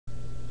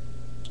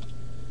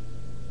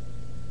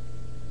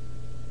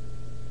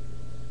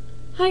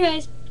Hi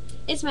guys,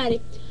 it's Maddie.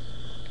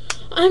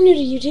 I'm new to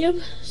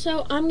YouTube,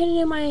 so I'm gonna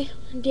do my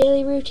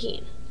daily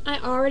routine. I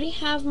already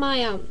have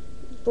my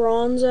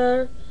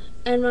bronzer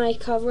and my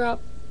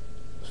cover-up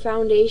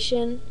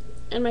foundation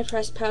and my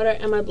pressed powder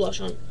and my blush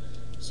on.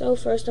 So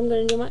first I'm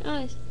gonna do my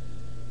eyes.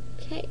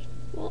 Okay,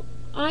 well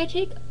I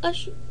take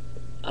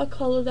a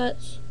color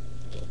that's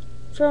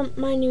from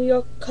my New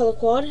York color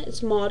quad.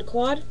 It's Mod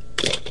Quad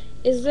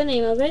is the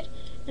name of it,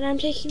 and I'm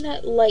taking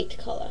that light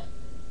color.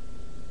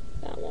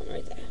 That one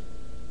right there.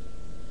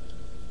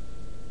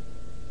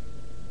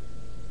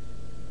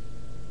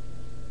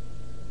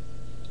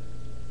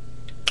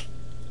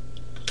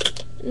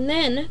 And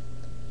then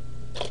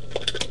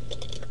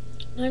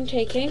I'm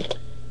taking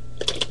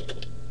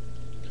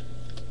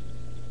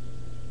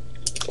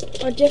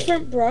a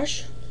different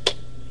brush,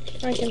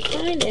 if I can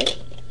find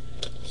it.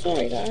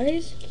 Sorry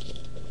guys.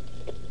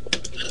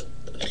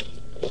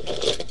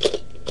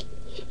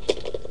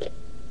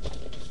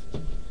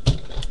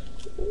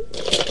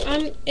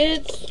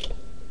 It's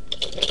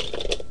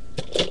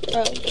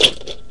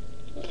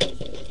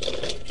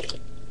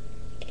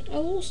I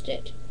lost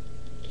it.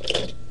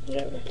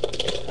 Whatever.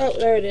 Oh,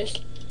 there it is.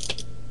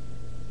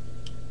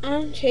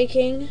 I'm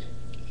taking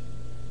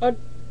a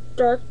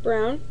dark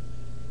brown.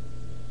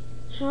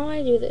 How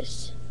I do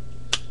this?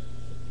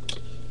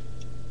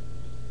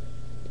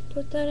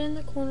 Put that in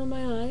the corner of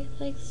my eye,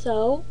 like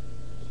so.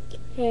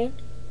 Okay.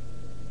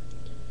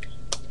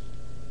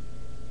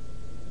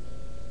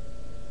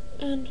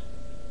 And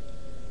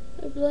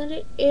I blend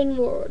it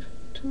inward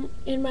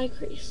in my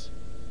crease.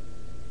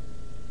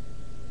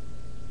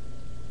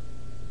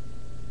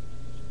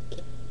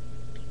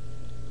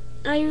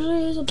 I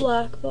usually use a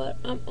black, but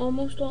I'm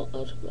almost all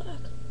out of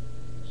black,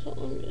 so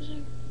I'm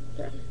using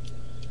brown.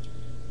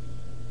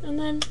 And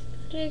then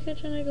take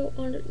it and I go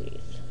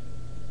underneath.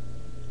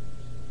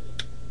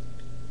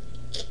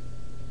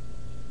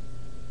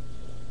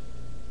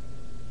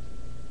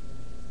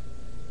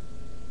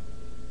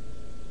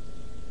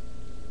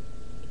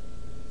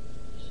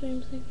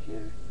 Same thing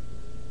here.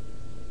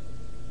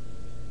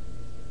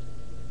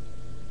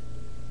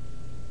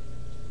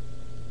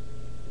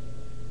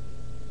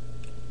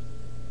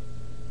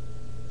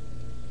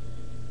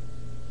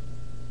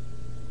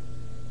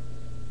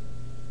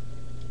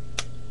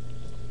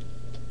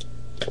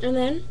 And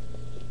then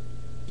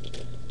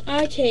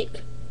I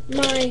take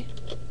my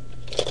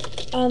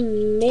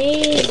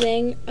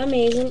amazing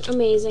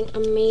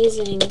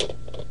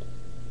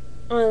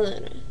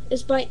eyeliner.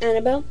 It's by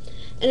Annabelle,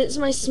 and it's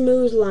my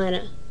smooth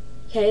liner.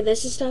 Okay,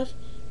 this stuff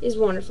is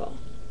wonderful.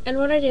 And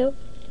what I do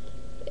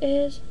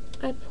is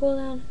I pull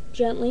down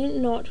gently,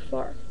 not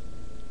far.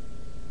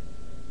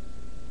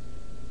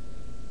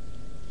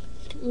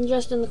 And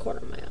just in the corner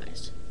of my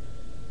eyes.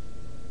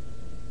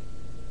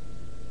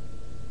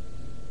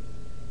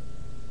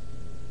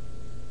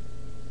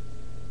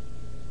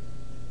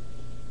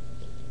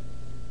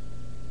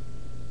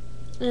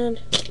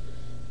 And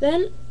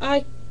then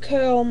I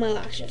curl my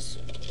lashes.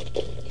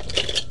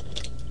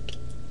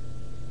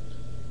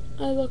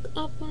 I look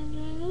up when I'm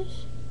doing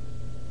this.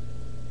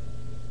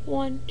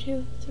 1,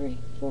 2, 3,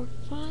 4,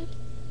 5.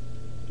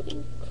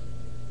 Blink.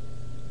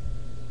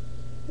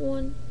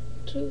 1,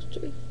 2,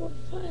 3, 4,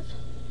 5.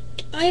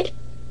 I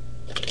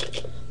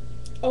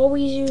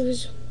always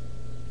use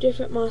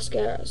different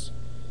mascaras.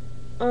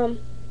 I'm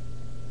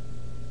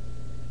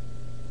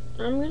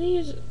gonna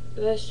use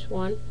this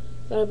one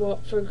that I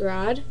bought for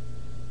grad,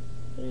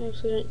 but I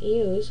actually didn't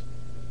use.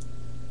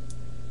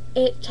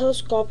 It's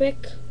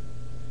Telescopic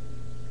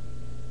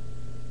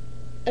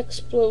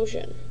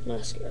Explosion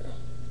mascara.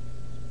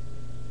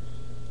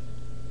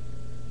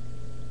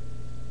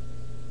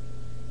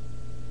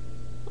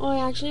 I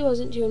actually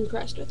wasn't too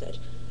impressed with it,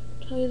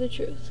 to tell you the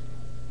truth.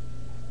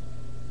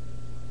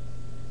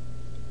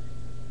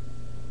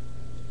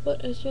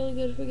 But it's really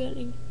good for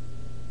getting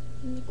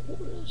in the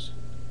corners.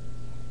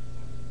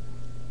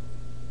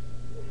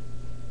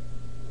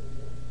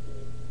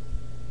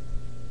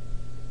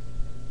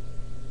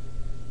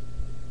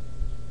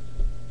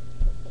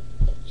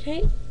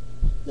 Okay,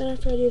 then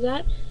after I do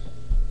that,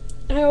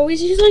 I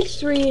always use like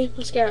 3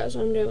 mascaras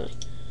when I'm doing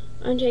it.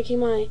 I'm taking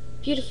my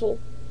beautiful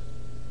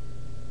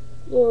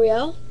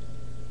L'Oreal,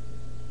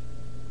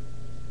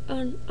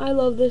 and I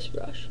love this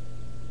brush.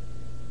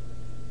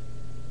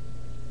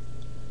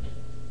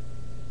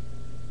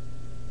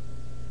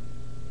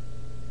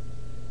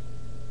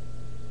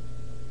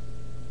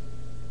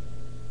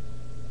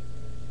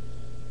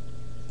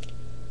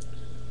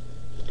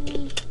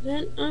 And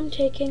then I'm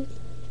taking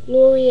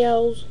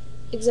L'Oreal's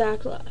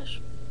Exact Lash,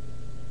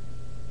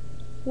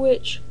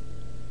 which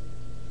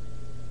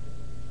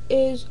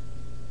is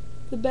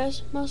the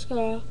best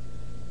mascara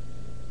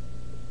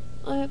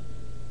I have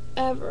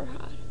ever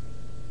had.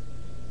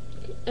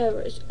 Ever.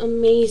 It's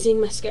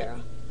amazing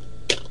mascara.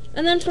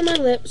 And then for my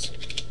lips,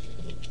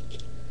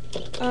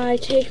 I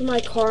take my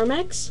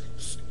Carmex,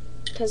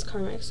 because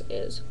Carmex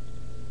is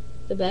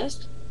the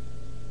best.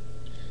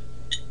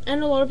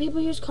 And a lot of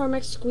people use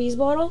Carmex squeeze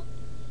bottle,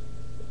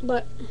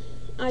 but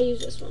I use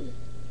this one.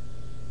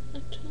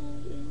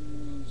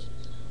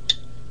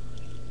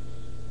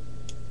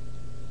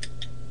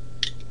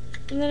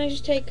 And then I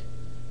just take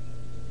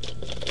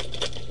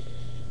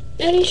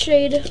any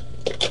shade,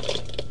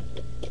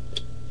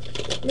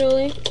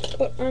 really,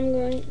 but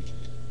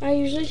I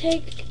usually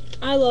take,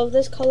 I love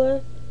this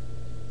color,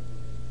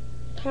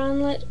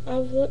 Conlet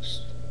of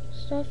Lips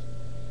stuff,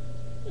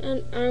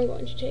 and I'm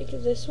going to take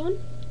this one.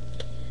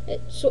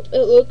 It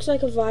looks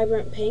like a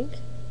vibrant pink,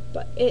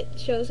 but it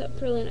shows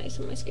up really nice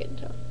on my skin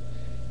tone.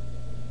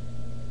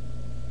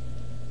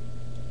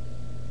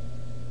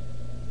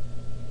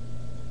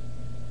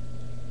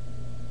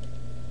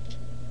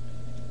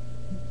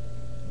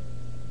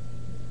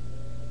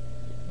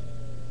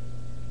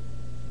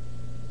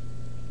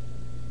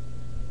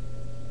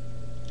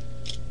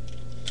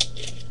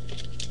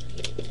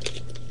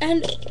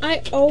 And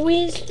I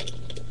always,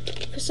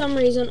 for some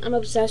reason, I'm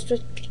obsessed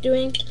with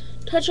doing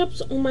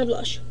touch-ups on my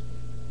blush.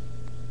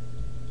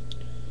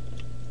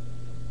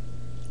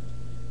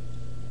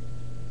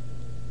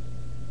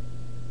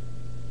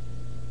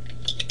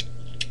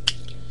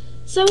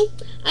 So,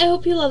 I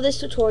hope you love this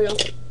tutorial.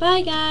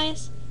 Bye,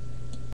 guys!